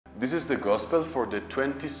This is the Gospel for the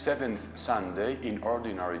 27th Sunday in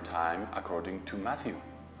Ordinary Time according to Matthew.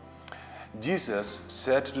 Jesus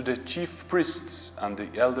said to the chief priests and the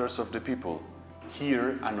elders of the people,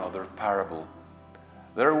 "Hear another parable.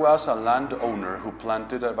 There was a landowner who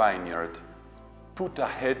planted a vineyard, put a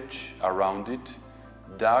hedge around it,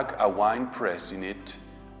 dug a wine press in it,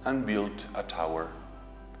 and built a tower.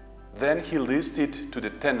 Then he leased it to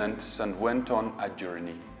the tenants and went on a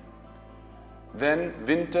journey. Then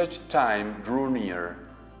vintage time drew near.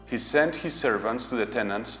 He sent his servants to the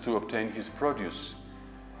tenants to obtain his produce.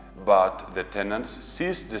 But the tenants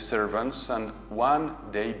seized the servants, and one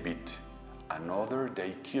they beat, another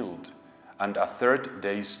they killed, and a third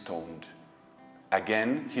they stoned.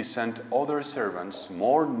 Again he sent other servants,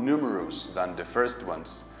 more numerous than the first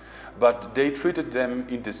ones, but they treated them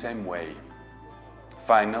in the same way.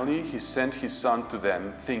 Finally he sent his son to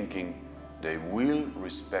them, thinking, 'They will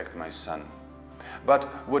respect my son.' But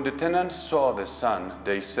when the tenants saw the son,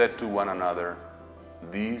 they said to one another,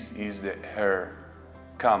 'This is the heir.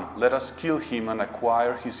 Come, let us kill him and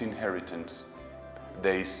acquire his inheritance.'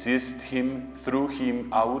 They seized him, threw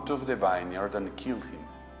him out of the vineyard, and killed him.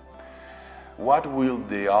 What will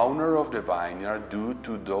the owner of the vineyard do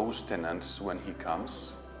to those tenants when he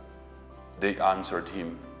comes?" They answered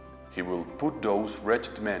him, "He will put those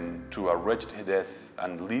wretched men to a wretched death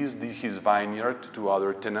and lease his vineyard to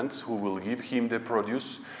other tenants who will give him the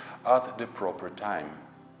produce at the proper time."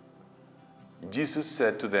 Jesus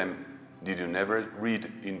said to them, "Did you never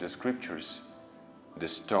read in the scriptures? The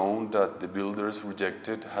stone that the builders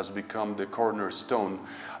rejected has become the cornerstone.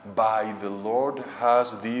 By the Lord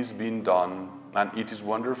has this been done, and it is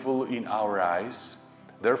wonderful in our eyes.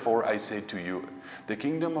 Therefore I say to you, the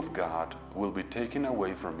kingdom of God will be taken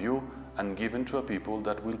away from you and given to a people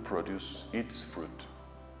that will produce its fruit."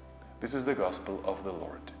 This is the gospel of the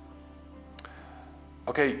Lord.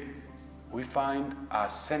 Okay, we find a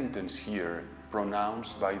sentence here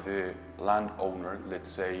pronounced by the landowner,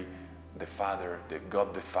 let's say the Father,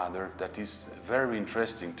 God the Father, that is very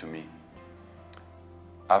interesting to me.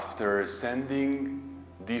 After sending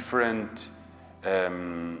different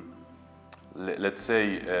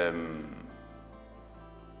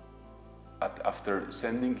after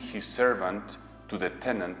sending his servant to the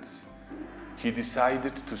tenants, he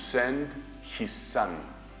decided to send his son,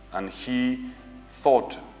 and he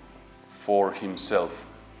thought for himself,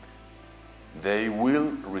 "They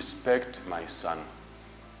will respect my son."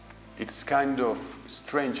 It's kind of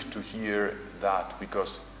strange to hear that,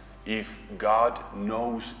 because if God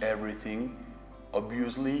knows everything,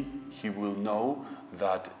 obviously he will know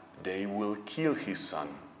that they will kill his son.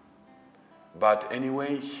 But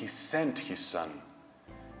anyway, he sent his son.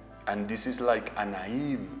 And this is like a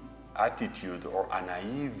naive attitude or a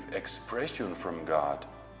naive expression from God.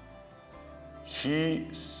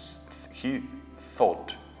 He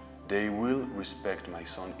thought, "They will respect my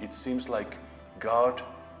son." It seems like God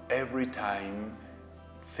every time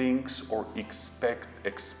thinks or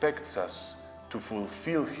expects us to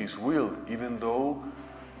fulfill his will, even though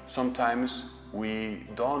sometimes we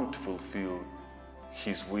don't fulfill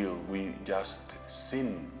his will, we just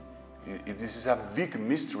sin. This is a big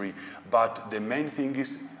mystery, but the main thing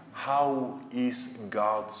is, how is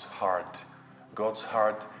God's heart? God's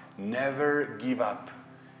heart never give up,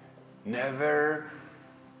 never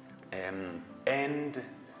end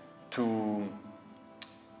to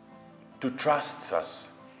trust us.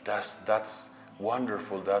 That's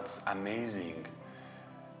wonderful, that's amazing.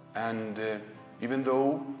 And even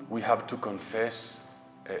though we have to confess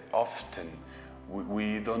often,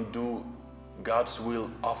 we don't do God's will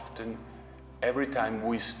often, every time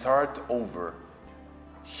we start over,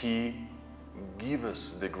 he gives us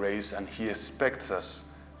the grace and he expects us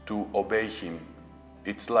to obey him.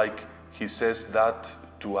 It's like he says that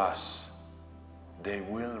to us. "They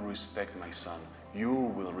will respect my son. You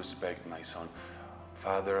will respect my son.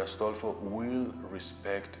 Father Astolfo will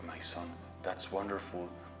respect my son." That's wonderful.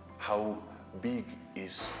 How big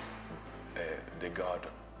is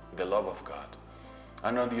the love of God.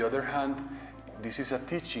 And on the other hand, this is a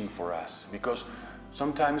teaching for us, because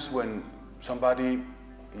sometimes when somebody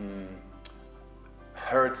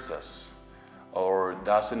hurts us or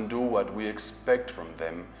doesn't do what we expect from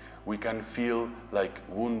them, we can feel like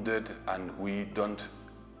wounded and we don't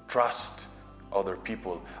trust other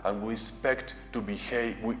people, and we expect to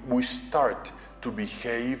behave, we start to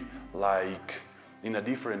behave like in a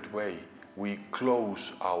different way. We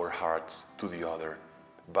close our hearts to the other.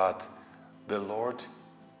 But the Lord,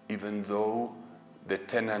 even though the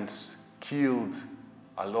tenants killed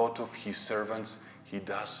a lot of his servants, he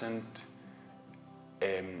doesn't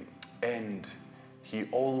end. He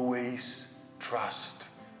always trusts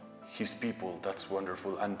his people. That's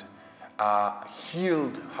wonderful. And a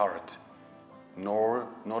healed heart,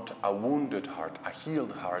 not a wounded heart, a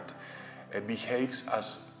healed heart behaves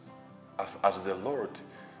as the Lord.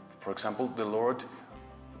 For example, the Lord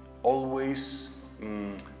always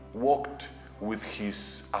walked with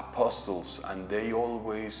his apostles, and they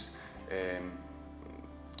always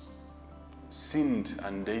sinned,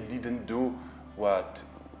 and they didn't do what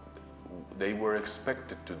they were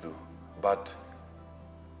expected to do. But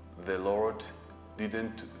the Lord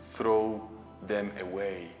didn't throw them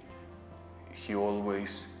away. He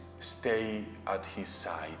always stayed at his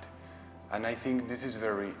side. And I think this is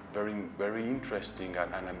very, very, very interesting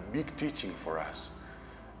and a big teaching for us.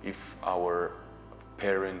 If our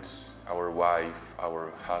parents, our wife,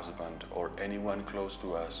 our husband, or anyone close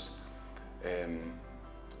to us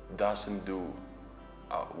doesn't do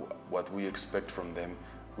what we expect from them,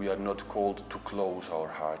 we are not called to close our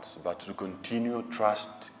hearts, but to continue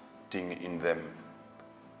trusting in them.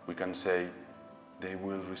 We can say, they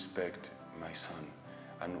will respect my son,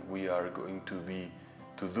 and we are going to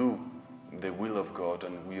do the will of God,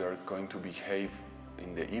 and we are going to behave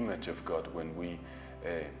in the image of God when we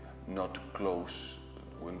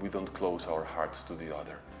don't close our hearts to the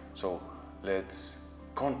other. So let's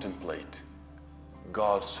contemplate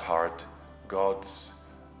God's heart, God's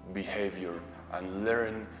behavior, and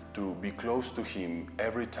learn to be close to him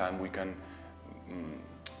every time we can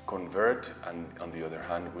convert, and on the other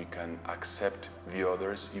hand we can accept the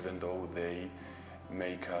others even though they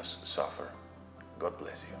make us suffer. God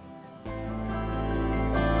bless you.